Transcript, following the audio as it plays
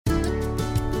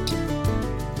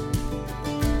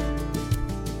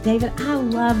David, I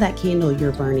love that candle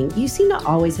you're burning. You seem to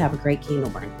always have a great candle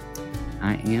burn.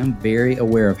 I am very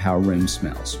aware of how a room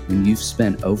smells. When you've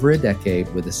spent over a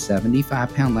decade with a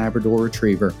 75-pound Labrador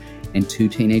Retriever and 2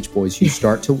 teenage boys, you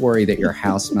start to worry that your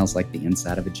house smells like the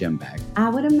inside of a gym bag. I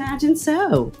would imagine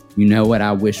so. You know what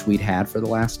I wish we'd had for the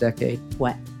last decade?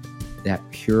 What? That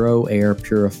Puro Air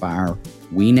purifier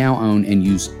we now own and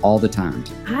use all the time.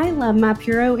 I love my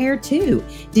Puro Air too.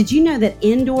 Did you know that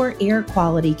indoor air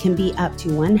quality can be up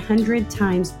to 100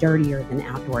 times dirtier than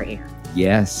outdoor air?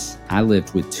 Yes, I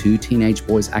lived with 2 teenage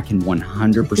boys. I can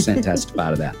 100% testify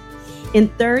to that. In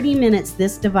 30 minutes,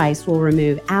 this device will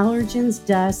remove allergens,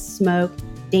 dust, smoke,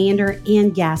 dander,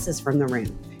 and gases from the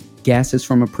room. Gases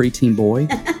from a preteen boy?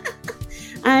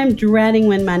 I'm dreading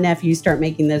when my nephews start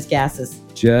making those gases.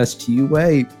 Just you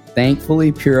wait.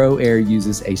 Thankfully, Puro Air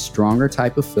uses a stronger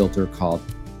type of filter called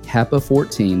HEPA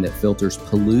 14 that filters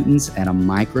pollutants at a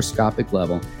microscopic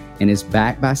level and is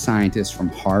backed by scientists from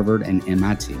Harvard and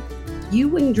MIT. You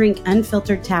wouldn't drink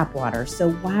unfiltered tap water,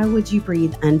 so why would you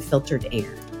breathe unfiltered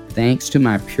air? Thanks to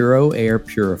my Puro Air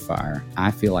purifier,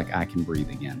 I feel like I can breathe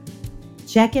again.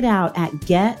 Check it out at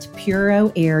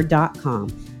getpuroair.com.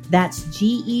 That's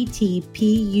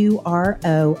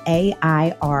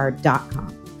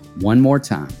GETPUROAIR.com. One more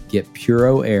time,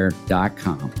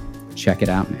 getpuroair.com. Check it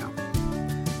out now.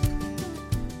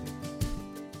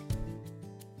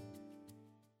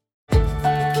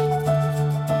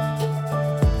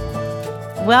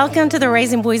 Welcome to the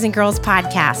Raising Boys and Girls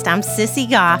podcast. I'm Sissy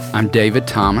Goff. I'm David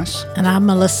Thomas. And I'm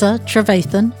Melissa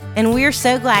Trevathan. And we're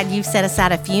so glad you've set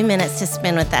aside a few minutes to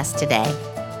spend with us today.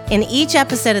 In each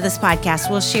episode of this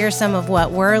podcast, we'll share some of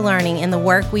what we're learning in the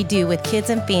work we do with kids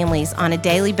and families on a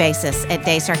daily basis at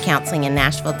Daystar Counseling in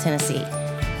Nashville, Tennessee.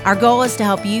 Our goal is to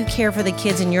help you care for the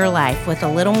kids in your life with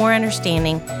a little more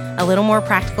understanding, a little more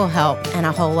practical help, and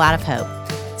a whole lot of hope.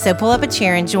 So pull up a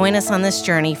chair and join us on this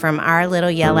journey from our little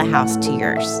yellow house to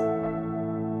yours.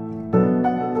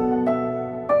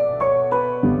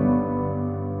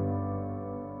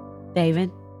 David?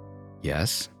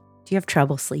 Yes. Do you have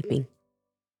trouble sleeping?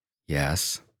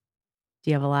 Yes.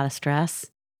 Do you have a lot of stress?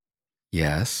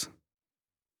 Yes.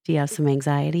 Do you have some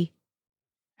anxiety?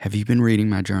 Have you been reading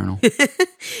my journal?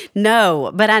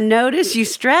 No, but I notice you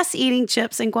stress eating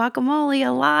chips and guacamole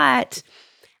a lot.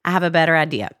 I have a better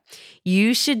idea.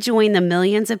 You should join the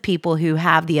millions of people who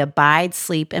have the Abide,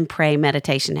 Sleep, and Pray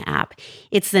meditation app.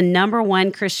 It's the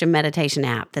 #1 Christian meditation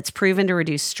app that's proven to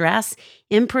reduce stress,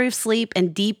 improve sleep,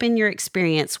 and deepen your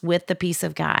experience with the peace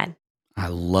of God. I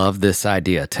love this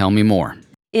idea. Tell me more.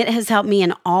 It has helped me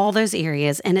in all those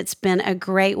areas, and it's been a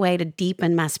great way to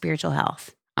deepen my spiritual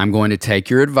health. I'm going to take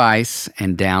your advice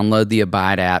and download the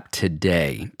Abide app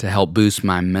today to help boost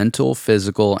my mental,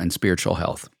 physical, and spiritual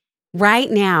health.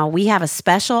 Right now, we have a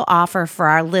special offer for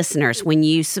our listeners when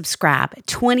you subscribe.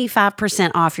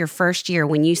 25% off your first year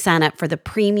when you sign up for the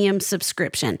premium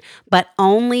subscription, but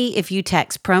only if you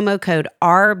text promo code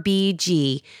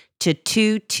RBG to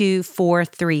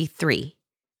 22433.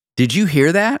 Did you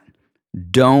hear that?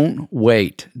 Don't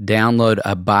wait. Download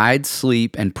Abide,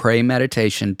 Sleep, and Pray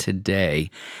meditation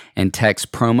today and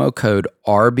text promo code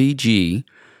RBG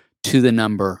to the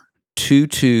number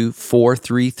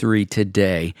 22433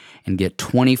 today and get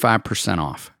 25%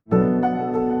 off.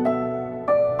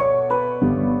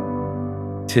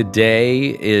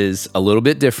 Today is a little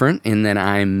bit different in that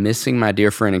I'm missing my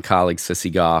dear friend and colleague,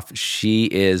 Sissy Goff. She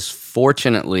is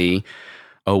fortunately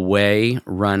away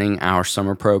running our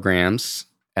summer programs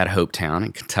at Hopetown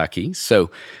in Kentucky.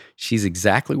 So she's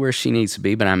exactly where she needs to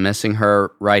be, but I'm missing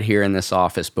her right here in this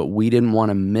office. But we didn't want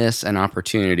to miss an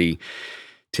opportunity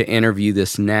to interview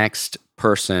this next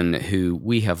person who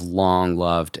we have long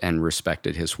loved and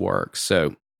respected his work.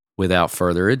 So without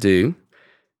further ado,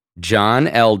 John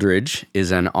Eldridge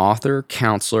is an author,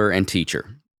 counselor, and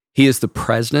teacher. He is the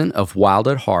president of Wild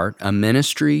at Heart, a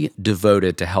ministry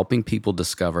devoted to helping people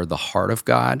discover the heart of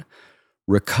God,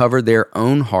 recover their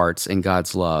own hearts in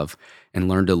God's love, and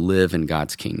learn to live in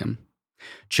God's kingdom.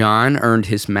 John earned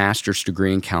his master's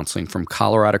degree in counseling from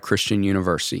Colorado Christian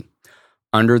University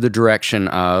under the direction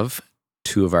of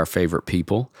two of our favorite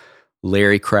people,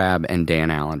 Larry Crabb and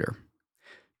Dan Allender.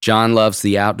 John loves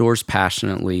the outdoors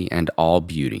passionately and all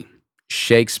beauty.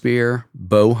 Shakespeare,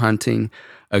 bow hunting,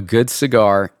 a good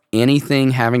cigar, anything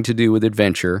having to do with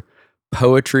adventure,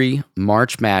 poetry,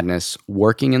 March Madness,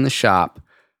 working in the shop,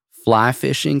 fly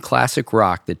fishing, classic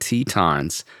rock, the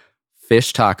Tetons,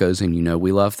 fish tacos, and you know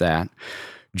we love that,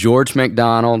 George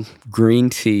McDonald,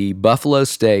 green tea, buffalo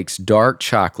steaks, dark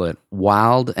chocolate,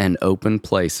 wild and open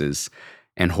places,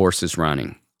 and horses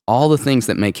running. All the things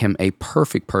that make him a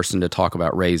perfect person to talk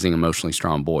about raising emotionally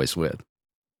strong boys with.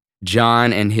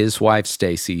 John and his wife,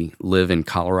 Stacy, live in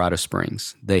Colorado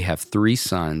Springs. They have 3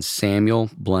 sons,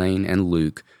 Samuel, Blaine, and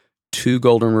Luke, 2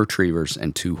 golden retrievers,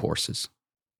 and 2 horses.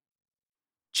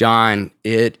 John,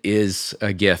 it is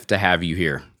a gift to have you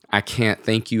here. I can't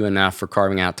thank you enough for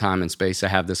carving out time and space to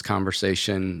have this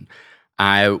conversation.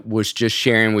 I was just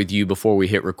sharing with you before we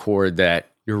hit record that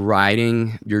your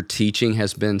writing, your teaching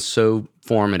has been so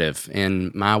formative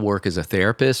in my work as a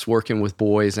therapist, working with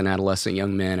boys and adolescent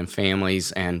young men and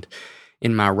families, and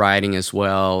in my writing as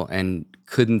well. And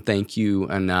couldn't thank you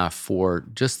enough for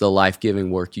just the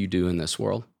life-giving work you do in this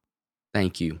world.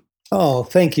 Thank you. Oh,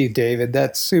 thank you, David.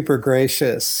 That's super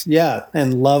gracious. Yeah,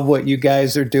 and love what you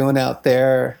guys are doing out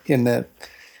there in the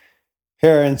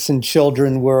parents and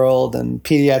children world and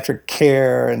pediatric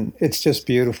care, and it's just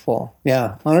beautiful.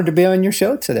 Yeah, honored to be on your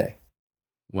show today.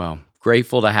 Well,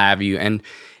 grateful to have you and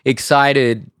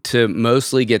excited to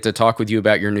mostly get to talk with you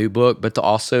about your new book, but to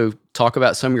also talk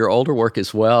about some of your older work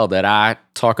as well that I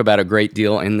talk about a great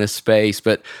deal in this space.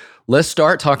 But let's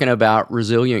start talking about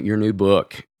Resilient, your new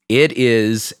book. It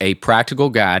is a practical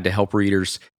guide to help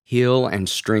readers heal and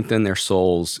strengthen their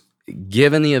souls.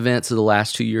 Given the events of the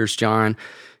last 2 years, John,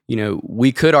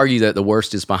 we could argue that the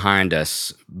worst is behind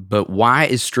us, but why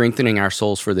is strengthening our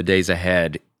souls for the days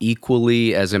ahead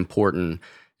equally as important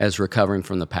as recovering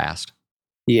from the past?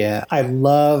 Yeah, I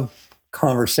love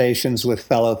conversations with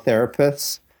fellow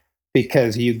therapists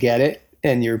because you get it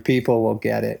and your people will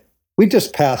get it. We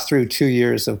just passed through 2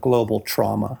 years of global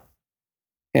trauma.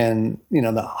 And,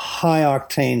 the high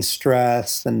octane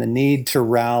stress and the need to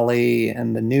rally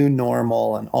and the new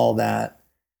normal and all that.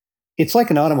 It's like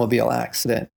an automobile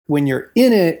accident. When you're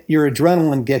in it, your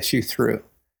adrenaline gets you through.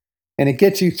 And it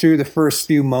gets you through the first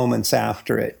few moments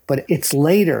after it. But it's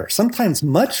later, sometimes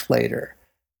much later,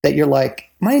 that you're like,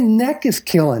 my neck is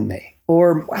killing me.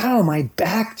 Or, wow, my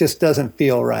back just doesn't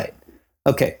feel right.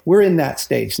 Okay, we're in that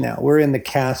stage now. We're in the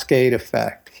cascade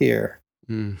effect here.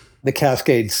 The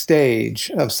cascade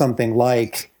stage of something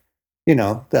like,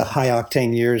 the high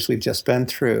octane years we've just been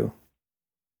through.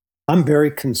 I'm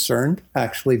very concerned,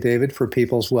 actually, David, for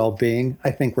people's well-being.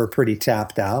 I think we're pretty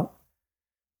tapped out.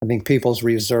 I think people's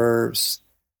reserves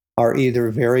are either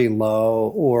very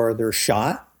low or they're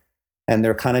shot and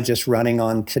they're kind of just running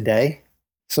on today.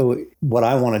 So what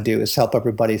I want to do is help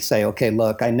everybody say, okay,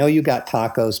 look, I know you got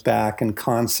tacos back and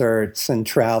concerts and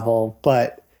travel,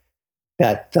 but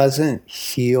that doesn't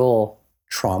heal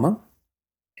trauma.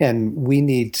 And we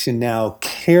need to now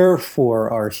care for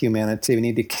our humanity. We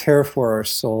need to care for our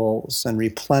souls and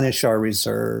replenish our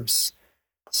reserves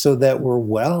so that we're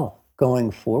well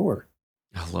going forward.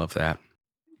 I love that.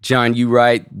 John, you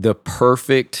write, the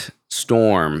perfect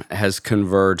storm has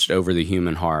converged over the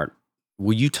human heart.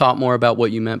 Will you talk more about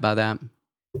what you meant by that?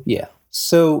 Yeah.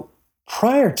 So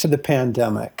prior to the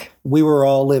pandemic, we were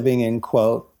all living in,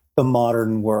 quote, the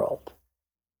modern world.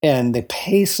 And the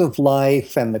pace of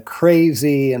life and the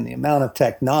crazy and the amount of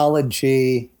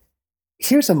technology.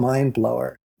 Here's a mind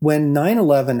blower. When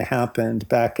 9/11 happened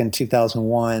back in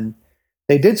 2001,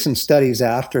 they did some studies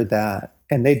after that,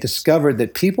 and they discovered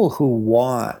that people who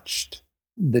watched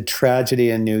the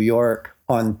tragedy in New York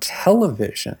on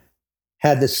television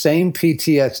had the same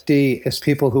PTSD as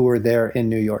people who were there in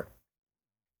New York.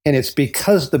 And it's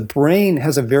because the brain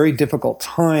has a very difficult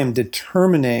time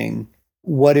determining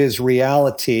what is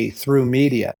reality through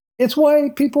media. It's why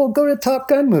people go to Top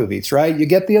Gun movies, right? You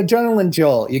get the adrenaline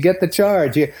jolt, you get the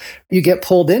charge, you get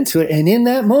pulled into it. And in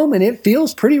that moment, it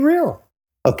feels pretty real.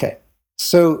 Okay,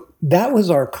 so that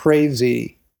was our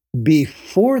crazy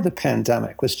before the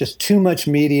pandemic, was just too much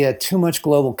media, too much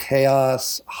global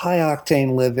chaos, high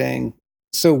octane living.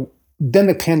 So then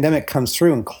the pandemic comes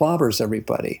through and clobbers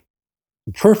everybody.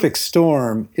 The perfect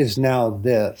storm is now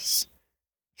this.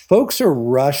 Folks are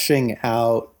rushing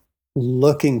out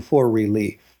looking for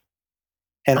relief.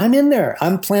 And I'm in there.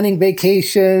 I'm planning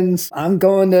vacations. I'm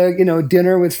going to,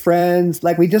 dinner with friends.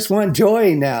 Like, we just want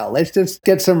joy now. Let's just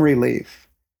get some relief.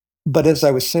 But as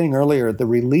I was saying earlier, the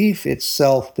relief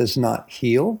itself does not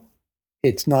heal.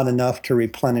 It's not enough to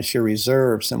replenish your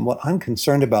reserves. And what I'm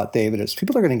concerned about, David, is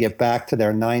people are going to get back to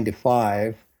their 9 to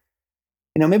 5.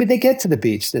 Maybe they get to the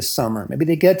beach this summer. Maybe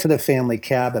they get to the family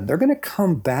cabin. They're going to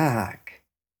come back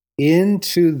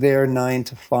into their 9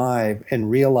 to 5 and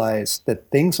realize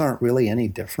that things aren't really any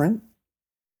different.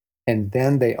 And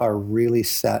then they are really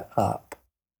set up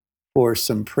for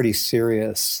some pretty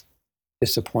serious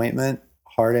disappointment,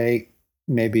 heartache,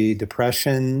 maybe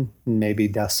depression, maybe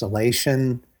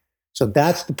desolation. So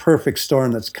that's the perfect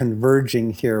storm that's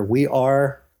converging here. We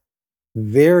are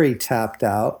very tapped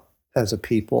out as a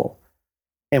people,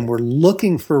 and we're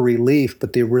looking for relief,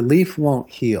 but the relief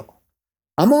won't heal.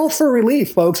 I'm all for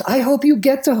relief, folks. I hope you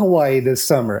get to Hawaii this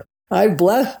summer. I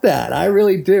bless that. I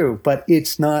really do. But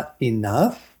it's not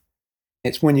enough.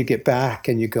 It's when you get back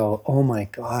and you go, oh my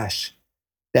gosh,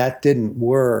 that didn't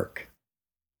work.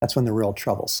 That's when the real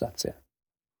trouble sets in.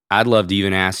 I'd love to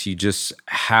even ask you just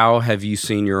how have you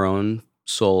seen your own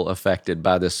soul affected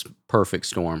by this perfect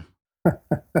storm?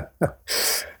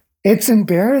 It's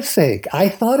embarrassing. I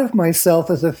thought of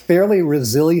myself as a fairly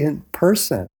resilient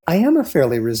person. I am a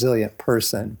fairly resilient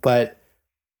person, but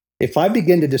if I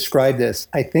begin to describe this,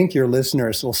 I think your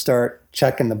listeners will start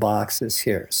checking the boxes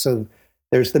here. So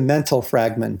there's the mental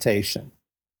fragmentation.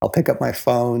 I'll pick up my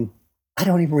phone. I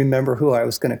don't even remember who I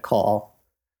was going to call.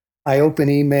 I open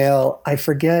email. I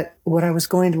forget what I was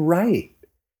going to write.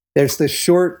 There's the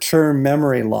short-term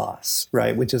memory loss,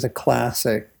 right, which is a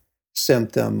classic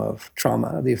symptom of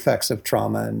trauma, the effects of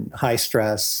trauma and high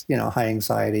stress, high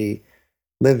anxiety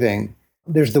living.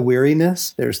 There's the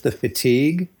weariness, there's the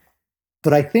fatigue.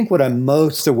 But I think what I'm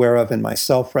most aware of in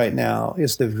myself right now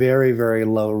is the very, very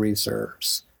low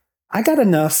reserves. I got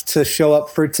enough to show up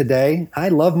for today. I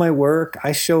love my work.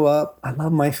 I show up. I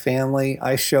love my family.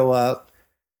 I show up.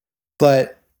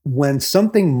 But when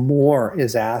something more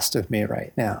is asked of me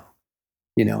right now,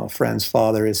 a friend's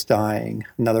father is dying.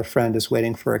 Another friend is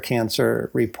waiting for a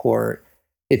cancer report.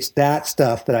 It's that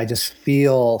stuff that I just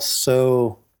feel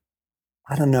so,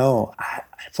 I don't know.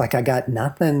 It's like I got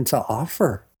nothing to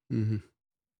offer. Mm-hmm.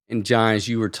 And John, as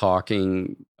you were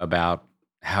talking about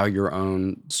how your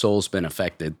own soul's been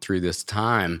affected through this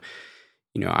time,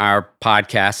 our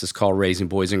podcast is called Raising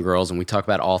Boys and Girls, and we talk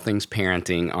about all things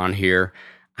parenting on here.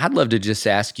 I'd love to just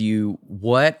ask you,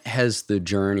 what has the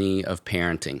journey of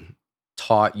parenting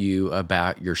taught you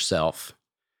about yourself,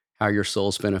 how your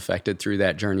soul's been affected through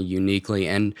that journey uniquely,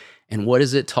 and what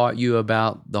has it taught you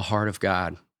about the heart of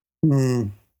God?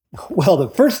 Well, the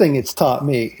first thing it's taught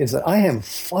me is that I am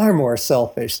far more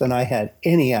selfish than I had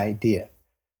any idea.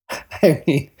 I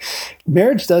mean,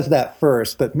 marriage does that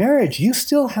first, but marriage, you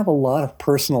still have a lot of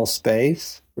personal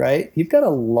space, right? You've got a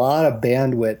lot of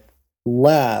bandwidth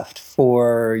left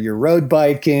for your road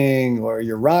biking or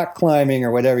your rock climbing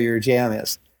or whatever your jam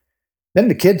is. Then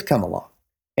the kids come along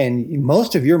and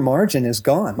most of your margin is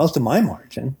gone, most of my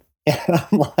margin. And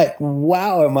I'm like,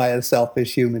 wow, am I a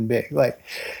selfish human being? Like,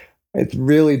 it's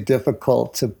really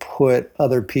difficult to put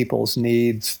other people's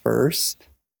needs first.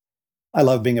 I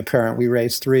love being a parent. We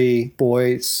raised 3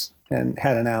 boys and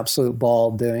had an absolute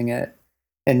ball doing it.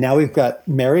 And now we've got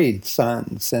married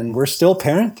sons and we're still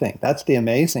parenting. That's the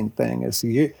amazing thing is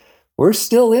we're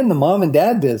still in the mom and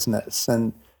dad business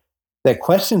and the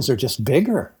questions are just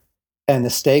bigger. And the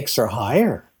stakes are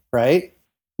higher, right?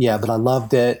 Yeah, but I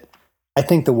loved it. I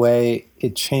think the way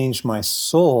it changed my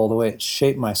soul, the way it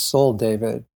shaped my soul,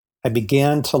 David, I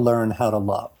began to learn how to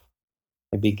love.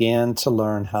 I began to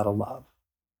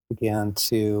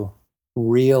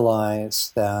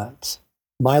realize that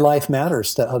my life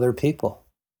matters to other people.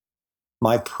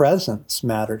 My presence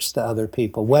matters to other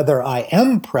people. Whether I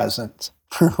am present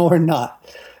or not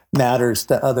matters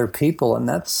to other people. And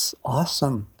that's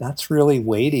awesome. That's really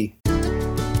weighty.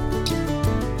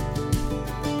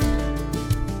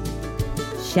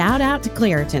 Shout out to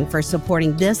Claritin for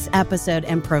supporting this episode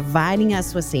and providing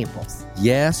us with samples.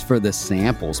 Yes, for the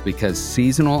samples, because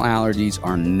seasonal allergies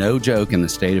are no joke in the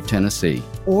state of Tennessee.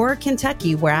 Or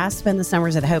Kentucky, where I spend the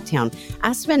summers at Hopetown.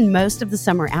 I spend most of the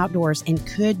summer outdoors and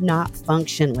could not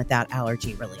function without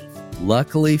allergy relief.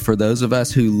 Luckily, for those of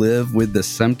us who live with the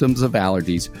symptoms of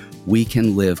allergies, we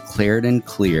can live Claritin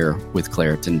Clear with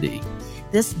Claritin D.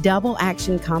 This double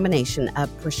action combination of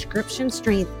prescription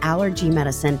strength allergy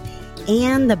medicine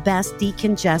and the best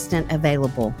decongestant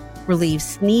available relieves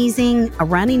sneezing, a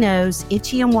runny nose,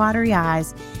 itchy and watery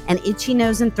eyes, an itchy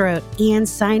nose and throat, and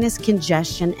sinus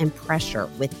congestion and pressure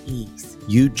with ease.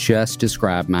 You just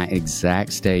described my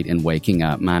exact state in waking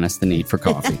up, minus the need for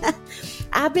coffee.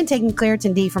 I've been taking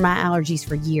Claritin D for my allergies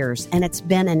for years, and it's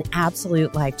been an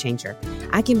absolute life changer.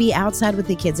 I can be outside with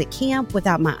the kids at camp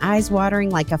without my eyes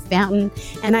watering like a fountain,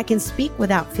 and I can speak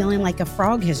without feeling like a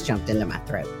frog has jumped into my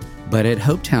throat. But at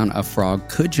Hopetown, a frog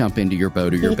could jump into your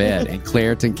boat or your bed, and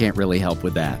Claritin can't really help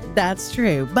with that. That's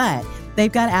true, but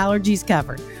they've got allergies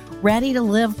covered. Ready to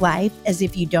live life as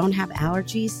if you don't have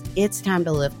allergies? It's time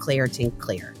to live Claritin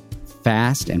Clear.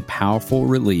 Fast and powerful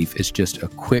relief is just a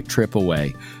quick trip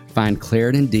away. Find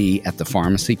Claritin D at the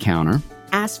pharmacy counter.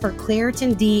 Ask for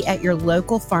Claritin D at your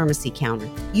local pharmacy counter.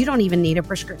 You don't even need a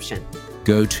prescription.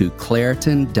 Go to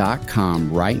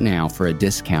Claritin.com right now for a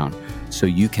discount so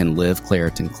you can live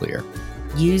Claritin Clear.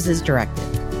 Use as directed.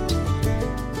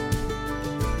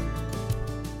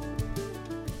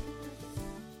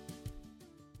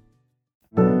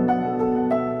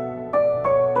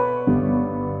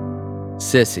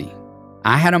 Sissy,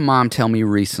 I had a mom tell me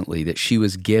recently that she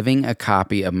was giving a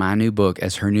copy of my new book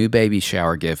as her new baby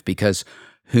shower gift because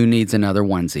who needs another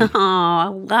onesie? Oh, I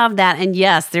love that. And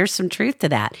yes, there's some truth to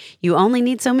that. You only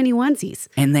need so many onesies.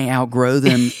 And they outgrow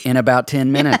them in about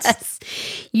 10 minutes. Yes.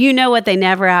 You know what they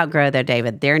never outgrow, though,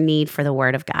 David? Their need for the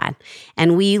Word of God.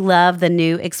 And we love the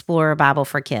new Explorer Bible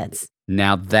for Kids.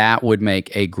 Now that would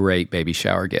make a great baby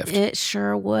shower gift. It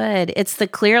sure would. It's the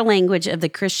clear language of the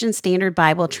Christian Standard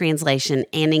Bible translation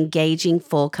and engaging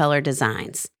full-color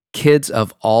designs. Kids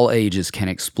of all ages can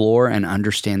explore and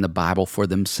understand the Bible for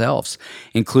themselves,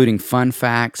 including fun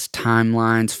facts,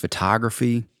 timelines,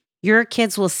 photography. Your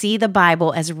kids will see the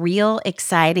Bible as real,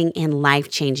 exciting, and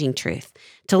life-changing truth.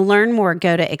 To learn more,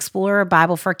 go to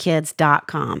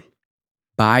explorerbibleforkids.com.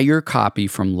 Buy your copy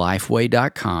from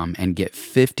Lifeway.com and get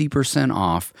 50%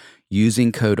 off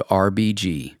using code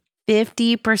RBG.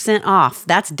 50% off.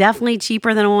 That's definitely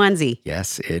cheaper than a onesie.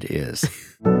 Yes, it is.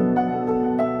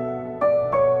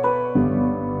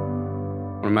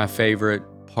 One of my favorite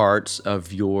parts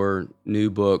of your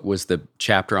new book was the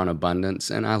chapter on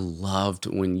abundance. And I loved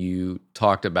when you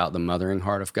talked about the mothering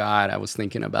heart of God. I was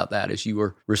thinking about that as you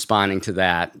were responding to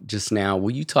that just now. Will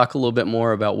you talk a little bit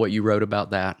more about what you wrote about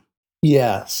that?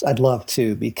 Yes, I'd love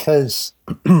to, because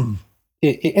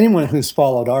anyone who's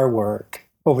followed our work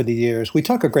over the years, we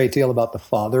talk a great deal about the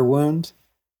father wound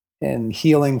and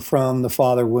healing from the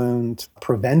father wound,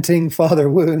 preventing father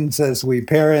wounds as we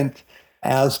parent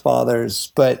as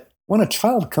fathers. But when a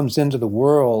child comes into the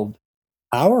world,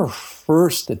 our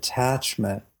first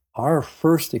attachment, our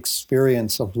first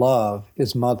experience of love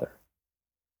is mother.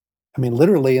 I mean,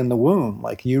 literally in the womb,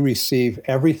 like you receive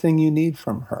everything you need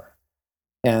from her.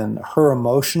 And her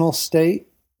emotional state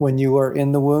when you are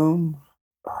in the womb,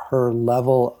 her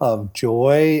level of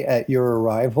joy at your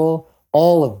arrival,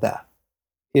 all of that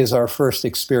is our first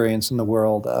experience in the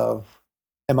world of,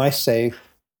 am I safe?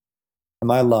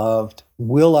 Am I loved?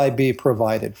 Will I be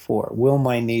provided for? Will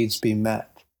my needs be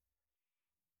met?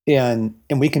 And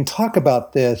we can talk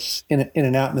about this in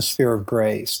an atmosphere of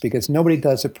grace, because nobody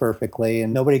does it perfectly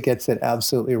and nobody gets it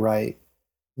absolutely right.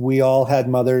 We all had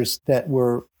mothers that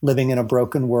were living in a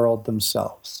broken world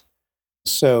themselves.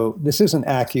 So this is an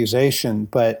accusation,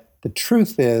 but the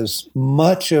truth is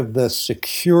much of the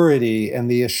security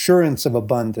and the assurance of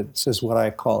abundance is what I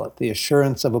call it. The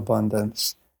assurance of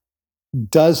abundance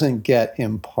doesn't get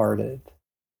imparted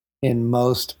in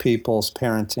most people's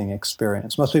parenting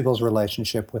experience, most people's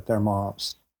relationship with their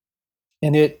moms.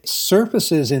 And it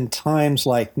surfaces in times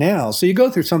like now. So you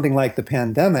go through something like the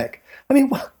pandemic. I mean,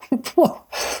 what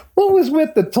was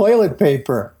with the toilet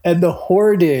paper and the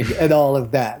hoarding and all of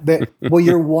that? Well,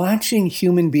 you're watching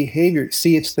human behavior.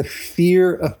 See, it's the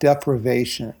fear of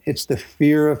deprivation. It's the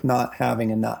fear of not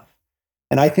having enough.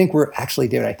 And I think we're actually,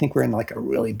 David, I think we're in like a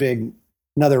really big,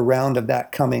 another round of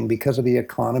that coming because of the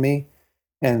economy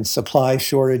and supply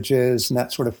shortages and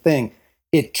that sort of thing.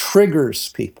 It triggers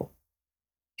people.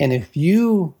 And if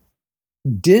you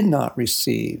did not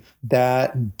receive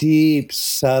that deep,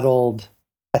 settled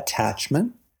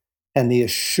attachment and the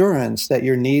assurance that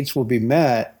your needs will be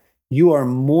met, you are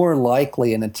more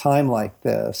likely in a time like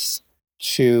this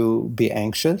to be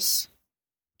anxious,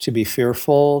 to be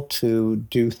fearful, to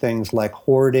do things like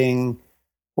hoarding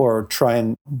or try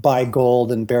and buy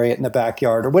gold and bury it in the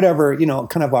backyard or whatever,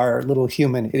 kind of our little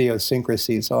human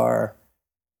idiosyncrasies are.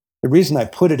 The reason I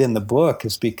put it in the book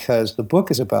is because the book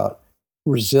is about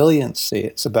resiliency.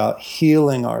 It's about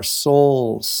healing our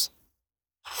souls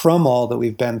from all that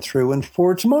we've been through and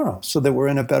for tomorrow, so that we're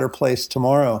in a better place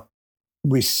tomorrow.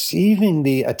 Receiving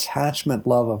the attachment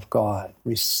love of God,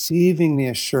 receiving the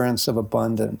assurance of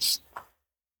abundance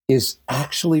is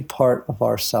actually part of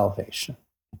our salvation.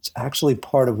 It's actually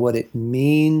part of what it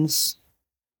means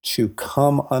to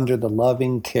come under the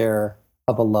loving care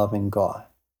of a loving God.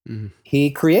 Mm-hmm.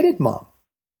 He created mom.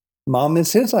 Mom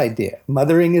is his idea.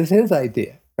 Mothering is his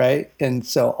idea, right? And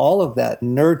so all of that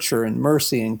nurture and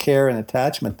mercy and care and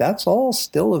attachment, that's all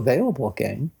still available,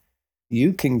 gang.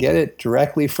 You can get it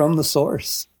directly from the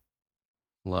source.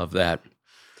 Love that.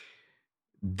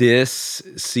 This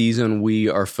season, we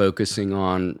are focusing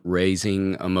on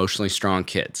raising emotionally strong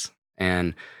kids.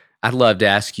 And I'd love to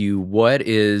ask you, what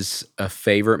is a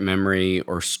favorite memory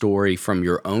or story from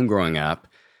your own growing up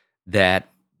that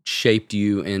shaped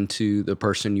you into the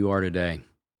person you are today?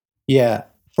 Yeah.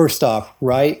 First off,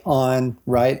 right on,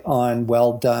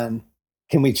 well done.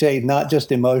 Can we say not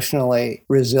just emotionally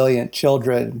resilient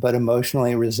children, but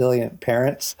emotionally resilient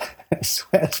parents as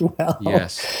well?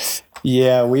 Yes.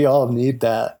 Yeah, we all need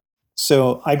that.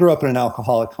 So I grew up in an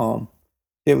alcoholic home.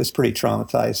 It was pretty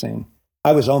traumatizing.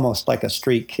 I was almost like a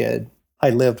street kid. I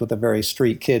lived with a very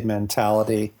street kid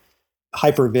mentality,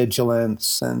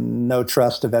 hypervigilance and no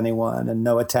trust of anyone and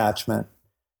no attachment.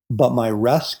 But my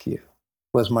rescue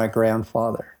was my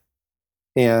grandfather.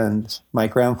 And my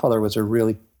grandfather was a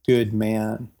really good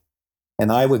man.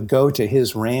 And I would go to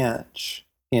his ranch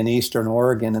in Eastern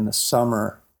Oregon in the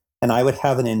summer, and I would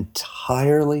have an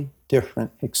entirely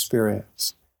different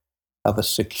experience of a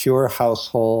secure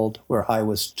household where I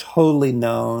was totally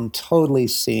known, totally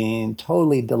seen,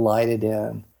 totally delighted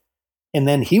in. And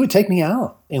then he would take me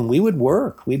out and we would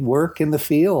work. We'd work in the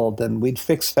field and we'd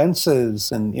fix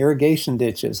fences and irrigation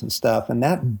ditches and stuff. And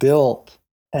that built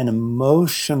an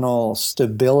emotional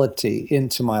stability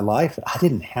into my life I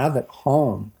didn't have at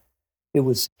home. It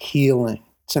was healing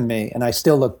to me. And I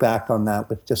still look back on that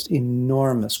with just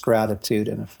enormous gratitude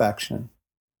and affection.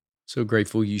 So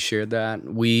grateful you shared that.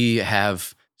 We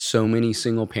have so many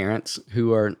single parents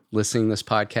who are listening to this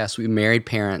podcast. We married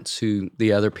parents who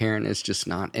the other parent is just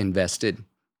not invested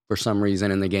for some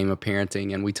reason in the game of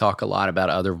parenting. And we talk a lot about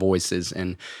other voices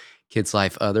in kids'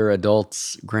 life, other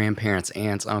adults, grandparents,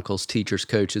 aunts, uncles, teachers,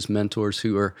 coaches, mentors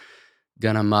who are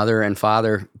going to mother and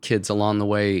father kids along the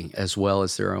way as well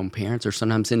as their own parents, or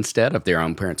sometimes instead of their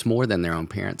own parents, more than their own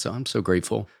parents. So I'm so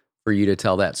grateful for you to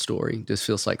tell that story. Just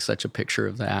feels like such a picture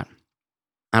of that.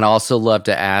 I'd also love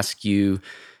to ask you,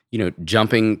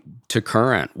 jumping to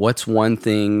current, what's one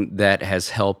thing that has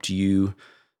helped you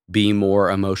be more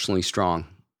emotionally strong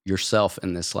yourself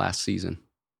in this last season?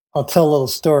 I'll tell a little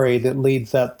story that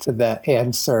leads up to that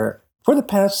answer. For the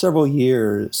past several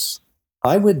years,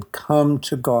 I would come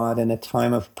to God in a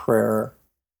time of prayer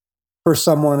for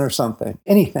someone or something,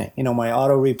 anything, my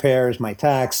auto repairs, my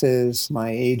taxes, my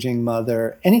aging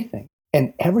mother, anything.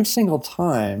 And every single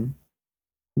time,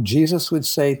 Jesus would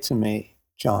say to me,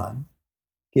 John,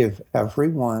 give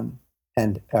everyone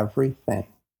and everything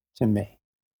to me.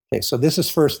 Okay, so this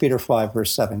is 1 Peter 5,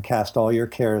 verse 7. Cast all your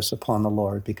cares upon the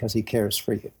Lord because he cares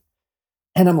for you.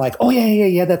 And I'm like, oh,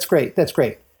 yeah, that's great. That's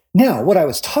great. Now, what I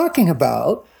was talking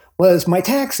about was my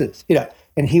taxes,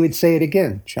 And he would say it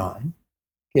again, John,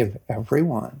 give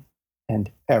everyone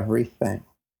and everything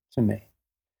to me.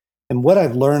 And what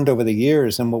I've learned over the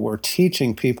years and what we're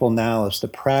teaching people now is the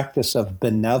practice of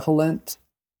benevolent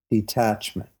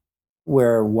detachment,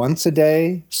 where once a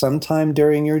day, sometime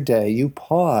during your day, you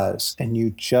pause and you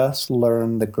just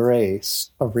learn the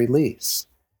grace of release.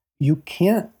 You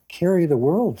can't carry the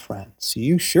world, friends.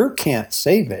 You sure can't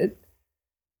save it.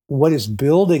 What is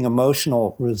building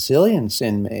emotional resilience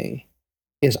in me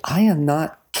is I am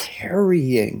not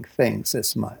carrying things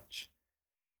as much.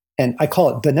 And I call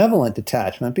it benevolent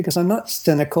detachment because I'm not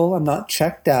cynical, I'm not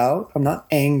checked out, I'm not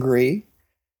angry.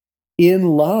 In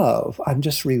love, I'm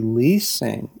just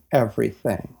releasing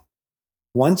everything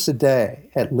once a day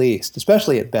at least,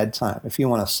 especially at bedtime if you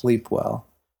want to sleep well.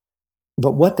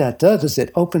 But what that does is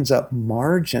it opens up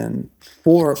margin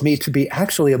for me to be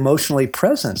actually emotionally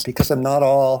present because I'm not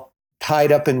all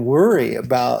tied up in worry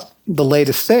about the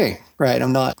latest thing, right?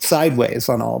 I'm not sideways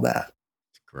on all that.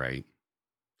 Great.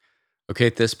 Okay,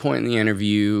 at this point in the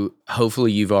interview,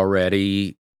 hopefully you've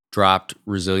already dropped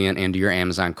Resilient into your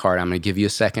Amazon cart. I'm going to give you a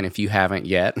second if you haven't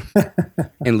yet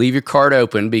and leave your cart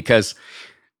open because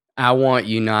I want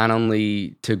you not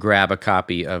only to grab a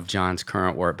copy of John's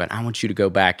current work, but I want you to go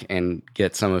back and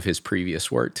get some of his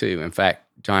previous work too. In fact,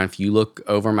 John, if you look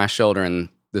over my shoulder and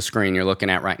the screen you're looking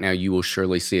at right now, you will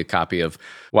surely see a copy of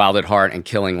Wild at Heart and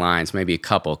Killing Lions, maybe a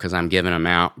couple because I'm giving them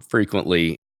out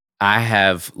frequently. I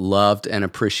have loved and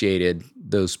appreciated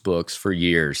those books for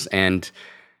years, and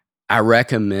I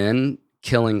recommend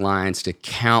Killing Lions to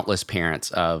countless parents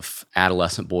of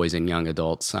adolescent boys and young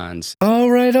adult sons. Oh,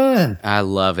 right on. I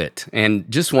love it. And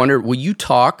just wonder, will you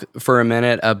talk for a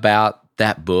minute about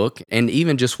that book and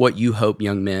even just what you hope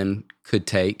young men could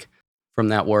take from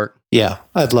that work? Yeah,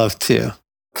 I'd love to.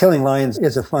 Killing Lions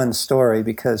is a fun story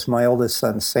because my oldest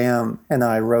son, Sam, and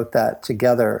I wrote that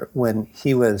together when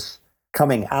he was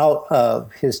coming out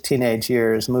of his teenage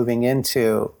years, moving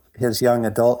into his young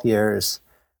adult years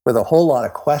with a whole lot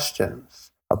of questions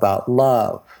about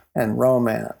love and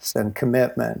romance and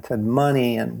commitment and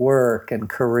money and work and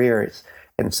careers.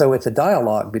 And so it's a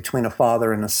dialogue between a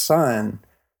father and a son.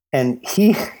 And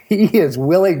he is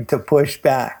willing to push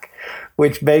back,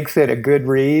 which makes it a good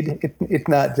read. It's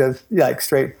not just like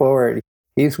straightforward.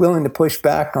 He's willing to push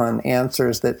back on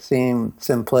answers that seem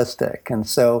simplistic. And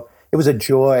so it was a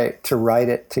joy to write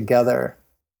it together.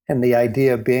 And the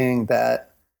idea being that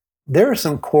there are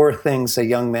some core things a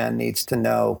young man needs to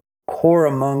know. Core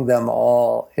among them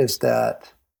all is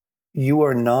that you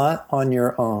are not on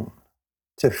your own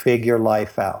to figure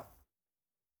life out.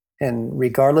 And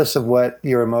regardless of what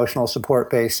your emotional support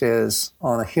base is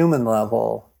on a human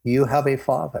level, you have a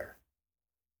father.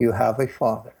 You have a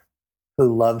father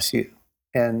who loves you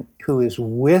and who is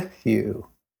with you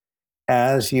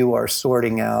as you are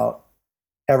sorting out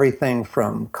everything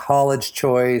from college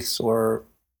choice or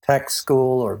tech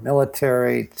school or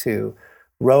military to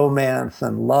romance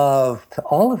and love to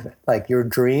all of it. Like your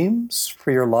dreams for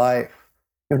your life,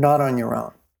 you're not on your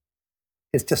own.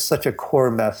 It's just such a core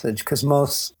message because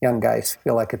most young guys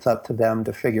feel like it's up to them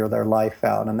to figure their life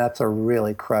out. And that's a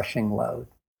really crushing load.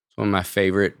 It's one of my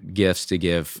favorite gifts to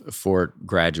give for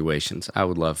graduations. I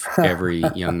would love every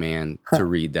young man to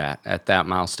read that at that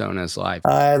milestone in his life.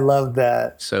 I love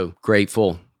that. So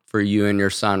grateful for you and your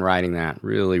son writing that.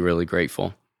 Really, really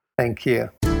grateful. Thank you.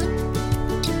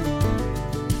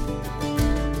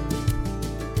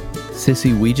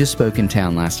 Sissy, we just spoke in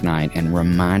town last night and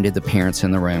reminded the parents in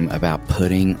the room about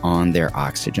putting on their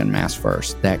oxygen mask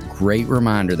first. That great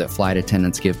reminder that flight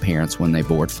attendants give parents when they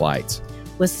board flights.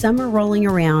 With summer rolling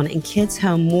around and kids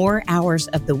home more hours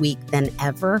of the week than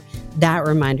ever, that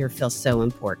reminder feels so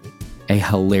important. A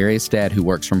hilarious dad who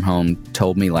works from home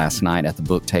told me last night at the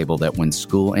book table that when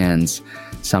school ends,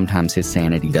 sometimes his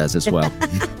sanity does as well.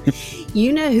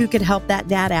 You know who could help that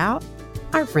dad out?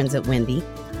 Our friends at Wendy.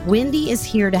 Wendy is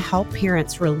here to help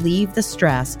parents relieve the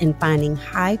stress in finding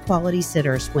high-quality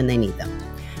sitters when they need them.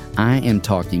 I am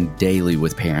talking daily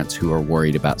with parents who are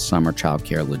worried about summer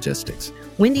childcare logistics.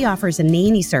 Wendy offers a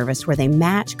nanny service where they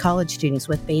match college students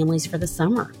with families for the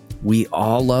summer. We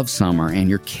all love summer, and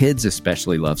your kids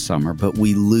especially love summer, but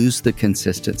we lose the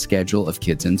consistent schedule of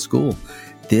kids in school.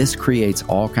 This creates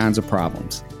all kinds of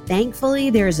problems.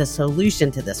 Thankfully, there is a solution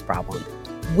to this problem.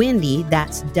 Wendy,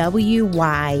 that's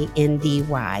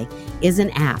WYNDY, is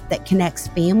an app that connects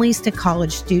families to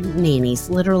college student nannies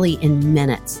literally in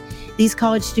minutes. These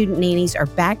college student nannies are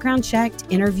background checked,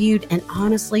 interviewed, and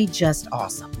honestly just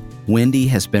awesome. Wendy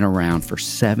has been around for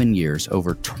 7 years.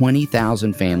 Over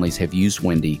 20,000 families have used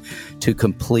Wendy to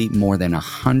complete more than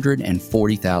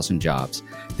 140,000 jobs.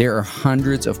 There are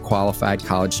hundreds of qualified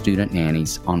college student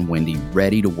nannies on Wendy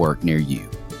ready to work near you.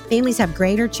 Families have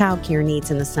greater childcare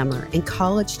needs in the summer, and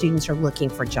college students are looking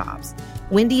for jobs.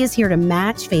 Wendy is here to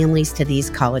match families to these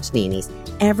college nannies.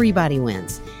 Everybody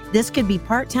wins. This could be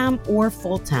part-time or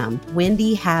full-time.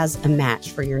 Wendy has a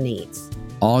match for your needs.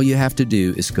 All you have to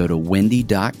do is go to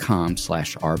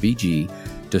wendy.com/RBG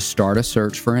to start a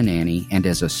search for a nanny. And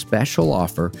as a special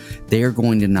offer, they are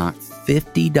going to knock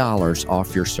 $50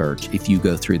 off your search if you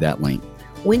go through that link.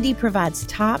 Wendy provides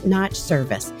top-notch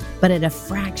service, but at a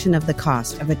fraction of the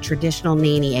cost of a traditional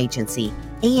nanny agency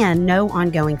and no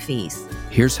ongoing fees.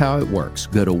 Here's how it works.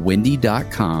 Go to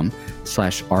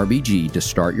wendy.com/RBG to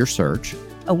start your search.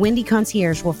 A Wendy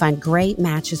concierge will find great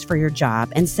matches for your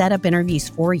job and set up interviews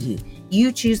for you.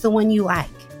 You choose the one you like.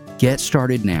 Get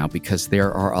started now because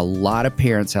there are a lot of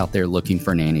parents out there looking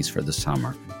for nannies for the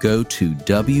summer. Go to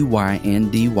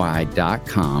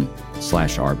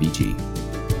WYNDY.com/RBG.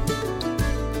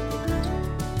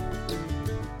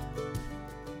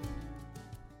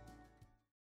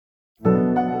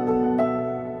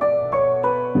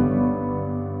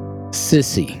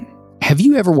 Sissy, have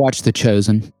you ever watched The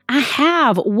Chosen? I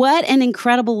have. What an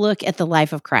incredible look at the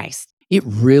life of Christ. It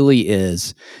really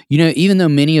is. You know, even though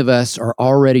many of us are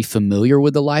already familiar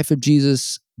with the life of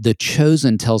Jesus, The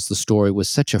Chosen tells the story with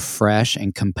such a fresh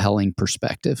and compelling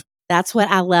perspective. That's what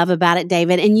I love about it,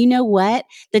 David. And you know what?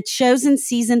 The Chosen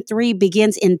Season 3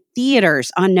 begins in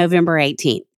theaters on November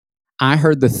 18th. I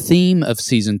heard the theme of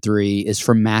Season 3 is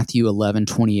from Matthew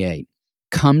 11:28.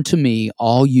 Come to me,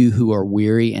 all you who are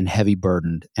weary and heavy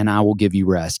burdened, and I will give you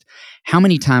rest. How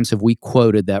many times have we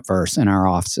quoted that verse in our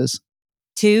offices?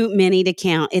 Too many to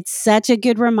count. It's such a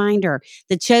good reminder.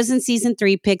 The Chosen Season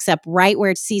 3 picks up right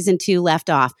where Season 2 left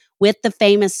off with the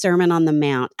famous Sermon on the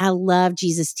Mount. I love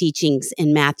Jesus' teachings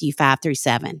in Matthew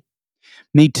 5-7.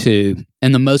 Me too.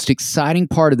 And the most exciting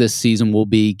part of this season will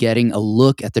be getting a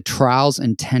look at the trials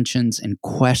and tensions and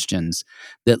questions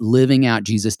that living out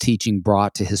Jesus' teaching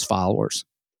brought to his followers.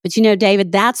 But you know,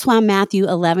 David, that's why Matthew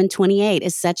 11:28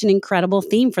 is such an incredible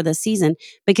theme for this season,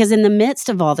 because in the midst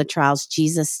of all the trials,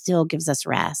 Jesus still gives us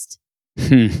rest.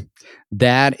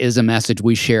 That is a message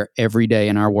we share every day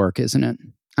in our work, isn't it?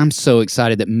 I'm so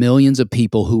excited that millions of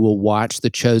people who will watch The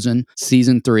Chosen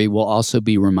Season 3 will also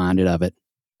be reminded of it.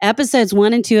 Episodes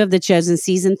 1 and 2 of The Chosen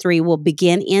Season 3 will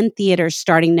begin in theaters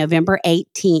starting November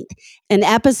 18th, and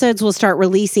episodes will start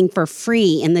releasing for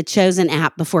free in the Chosen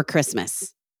app before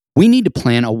Christmas. We need to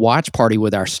plan a watch party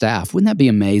with our staff. Wouldn't that be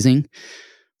amazing?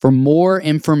 For more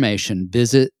information,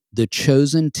 visit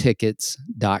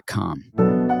thechosentickets.com.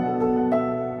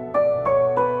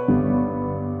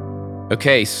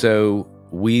 Okay, so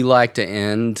we like to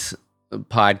end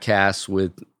podcasts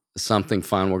with something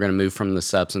fun. We're going to move from the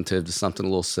substantive to something a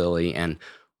little silly, and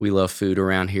we love food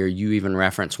around here. You even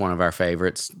referenced one of our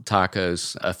favorites,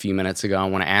 tacos, a few minutes ago. I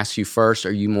want to ask you first,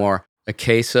 are you more a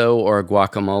queso or a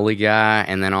guacamole guy?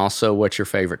 And then also, what's your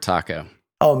favorite taco?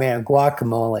 Oh man,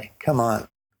 guacamole. Come on,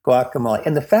 guacamole.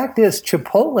 And the fact is,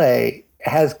 Chipotle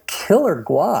has killer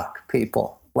guac,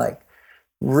 people. Like,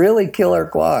 really killer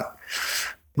guac.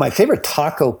 My favorite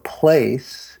taco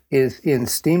place is in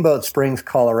Steamboat Springs,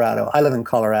 Colorado. I live in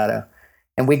Colorado,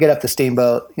 and we get up to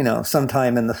Steamboat,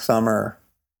 sometime in the summer.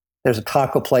 There's a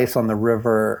taco place on the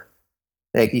river.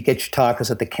 Like, you get your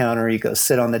tacos at the counter, you go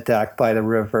sit on the deck by the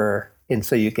river, and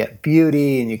so you get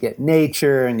beauty, and you get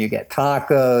nature, and you get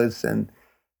tacos, and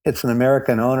it's an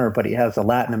American owner, but he has a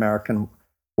Latin American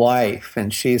wife,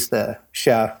 and she's the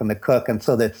chef and the cook, and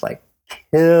so it's like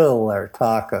killer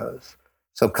tacos.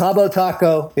 So Cabo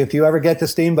Taco, if you ever get to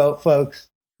Steamboat, folks.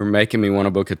 You're making me want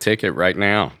to book a ticket right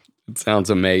now. It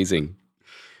sounds amazing.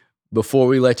 Before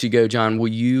we let you go, John, will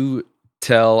you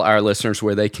tell our listeners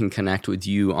where they can connect with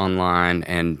you online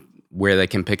and where they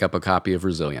can pick up a copy of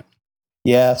Resilient?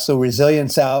 Yeah, so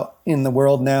Resilient's out in the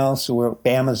world now. So we're at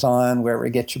Amazon, wherever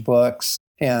you get your books.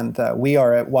 And we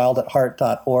are at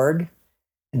wildatheart.org.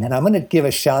 And then I'm going to give a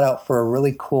shout out for a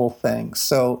really cool thing.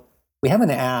 So we have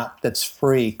an app that's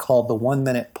free called the 1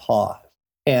 Minute Pause.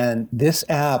 And this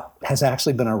app has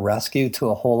actually been a rescue to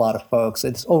a whole lot of folks.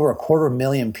 It's over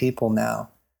 250,000 people now.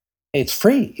 It's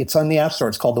free. It's on the App Store.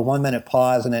 It's called the 1 Minute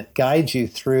Pause, and it guides you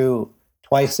through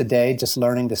twice a day, just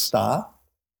learning to stop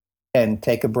and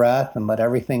take a breath and let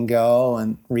everything go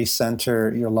and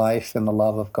recenter your life in the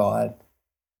love of God.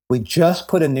 We just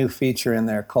put a new feature in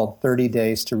there called 30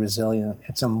 Days to Resilient.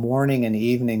 It's a morning and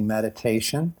evening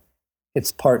meditation. It's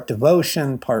part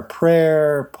devotion, part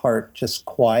prayer, part just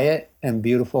quiet and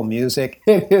beautiful music.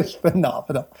 It is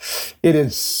phenomenal. It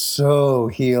is so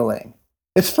healing.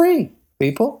 It's free,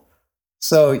 people.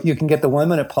 So you can get the 1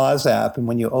 Minute Pause app, and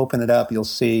when you open it up, you'll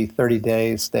see 30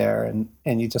 days there, and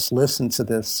you just listen to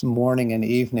this morning and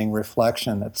evening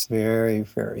reflection that's very,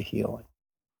 very healing.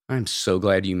 I'm so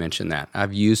glad you mentioned that.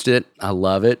 I've used it. I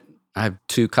love it. I have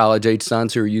 2 college-age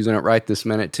sons who are using it right this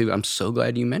minute, too. I'm so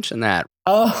glad you mentioned that.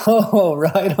 Oh,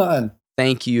 right on.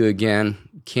 Thank you again.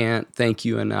 Can't thank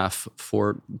you enough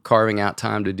for carving out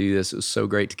time to do this. It was so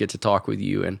great to get to talk with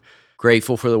you, and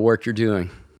grateful for the work you're doing.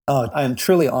 Oh, I'm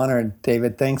truly honored,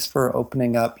 David. Thanks for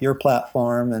opening up your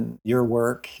platform and your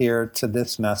work here to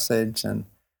this message. And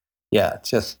yeah,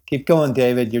 just keep going,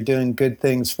 David. You're doing good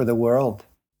things for the world.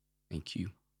 Thank you.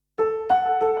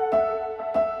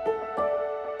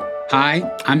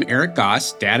 Hi, I'm Eric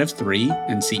Goss, dad of 3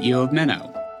 and CEO of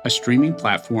Menno, a streaming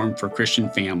platform for Christian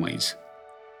families.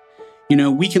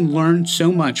 We can learn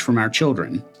so much from our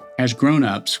children. As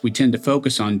grown-ups, we tend to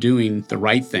focus on doing the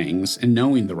right things and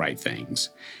knowing the right things.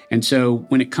 And so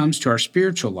when it comes to our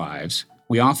spiritual lives,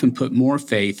 we often put more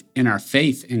faith in our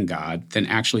faith in God than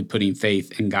actually putting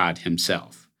faith in God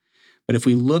himself. But if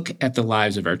we look at the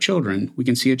lives of our children, we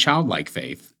can see a childlike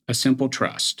faith, a simple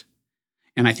trust.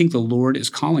 And I think the Lord is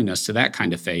calling us to that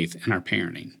kind of faith in our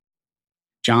parenting.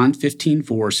 John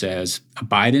 15:4 says,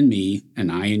 "Abide in me, and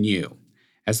I in you.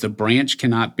 As the branch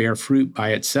cannot bear fruit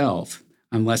by itself,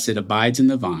 unless it abides in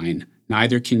the vine,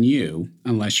 neither can you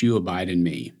unless you abide in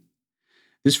me."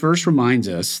 This verse reminds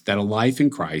us that a life in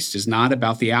Christ is not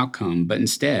about the outcome, but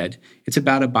instead, it's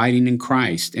about abiding in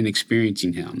Christ and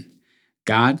experiencing him.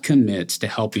 God commits to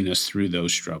helping us through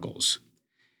those struggles.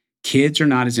 Kids are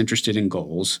not as interested in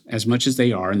goals as much as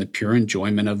they are in the pure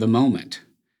enjoyment of the moment.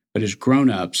 But as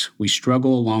grown-ups, we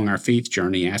struggle along our faith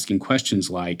journey asking questions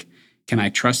like, can I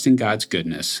trust in God's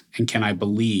goodness, and can I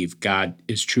believe God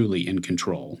is truly in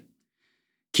control?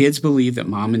 Kids believe that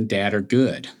mom and dad are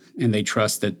good, and they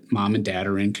trust that mom and dad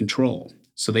are in control,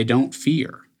 so they don't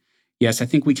fear. Yes, I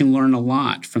think we can learn a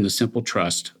lot from the simple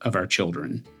trust of our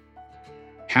children.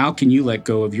 How can you let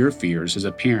go of your fears as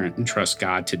a parent and trust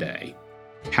God today?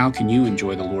 How can you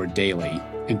enjoy the Lord daily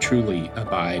and truly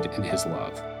abide in his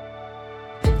love?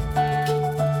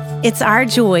 It's our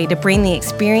joy to bring the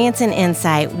experience and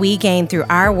insight we gain through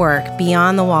our work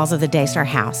beyond the walls of the Daystar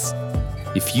House.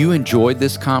 If you enjoyed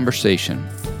this conversation,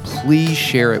 please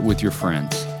share it with your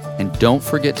friends. And don't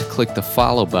forget to click the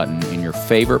follow button in your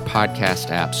favorite podcast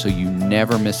app so you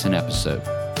never miss an episode.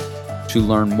 To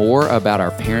learn more about our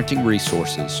parenting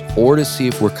resources or to see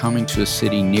if we're coming to a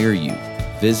city near you,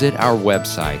 visit our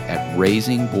website at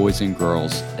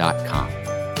raisingboysandgirls.com.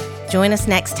 Join us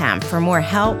next time for more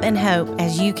help and hope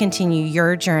as you continue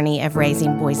your journey of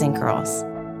raising boys and girls.